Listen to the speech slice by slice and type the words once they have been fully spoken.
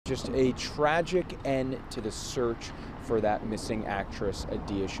just a tragic end to the search for that missing actress,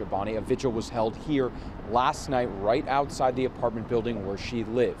 Adea Shabani. A vigil was held here last night right outside the apartment building where she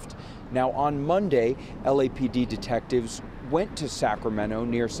lived. Now on Monday, LAPD detectives went to Sacramento,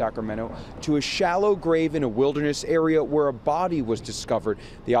 near Sacramento, to a shallow grave in a wilderness area where a body was discovered.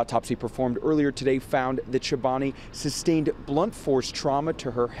 The autopsy performed earlier today found that Shabani sustained blunt force trauma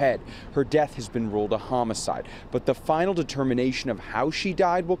to her head. Her death has been ruled a homicide, but the final determination of how she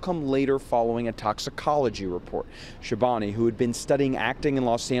died will come later following a toxicology report. Shabani, who had been studying acting in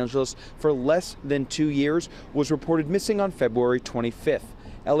Los Angeles for less than 2 years, was reported missing on February 25th.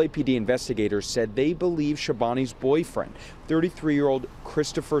 LAPD investigators said they believe Shabani's boyfriend, 33-year-old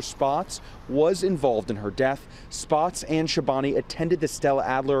Christopher Spotts, was involved in her death. Spotts and Shabani attended the Stella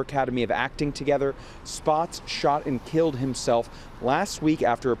Adler Academy of Acting together. Spotts shot and killed himself last week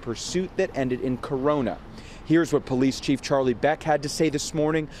after a pursuit that ended in Corona. Here's what Police Chief Charlie Beck had to say this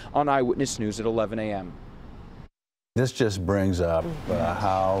morning on Eyewitness News at 11 a.m. This just brings up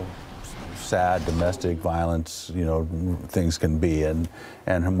how sad domestic violence, things can be, and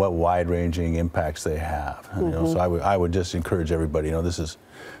what wide-ranging impacts they have. So I would just encourage everybody. This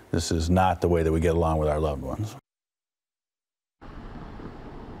is not the way that we get along with our loved ones.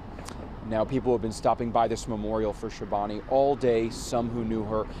 Now, people have been stopping by this memorial for Shabani all day, some who knew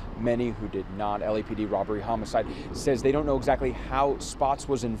her, many who did not. LAPD robbery homicide says they don't know exactly how Spotts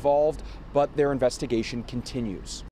was involved, but their investigation continues.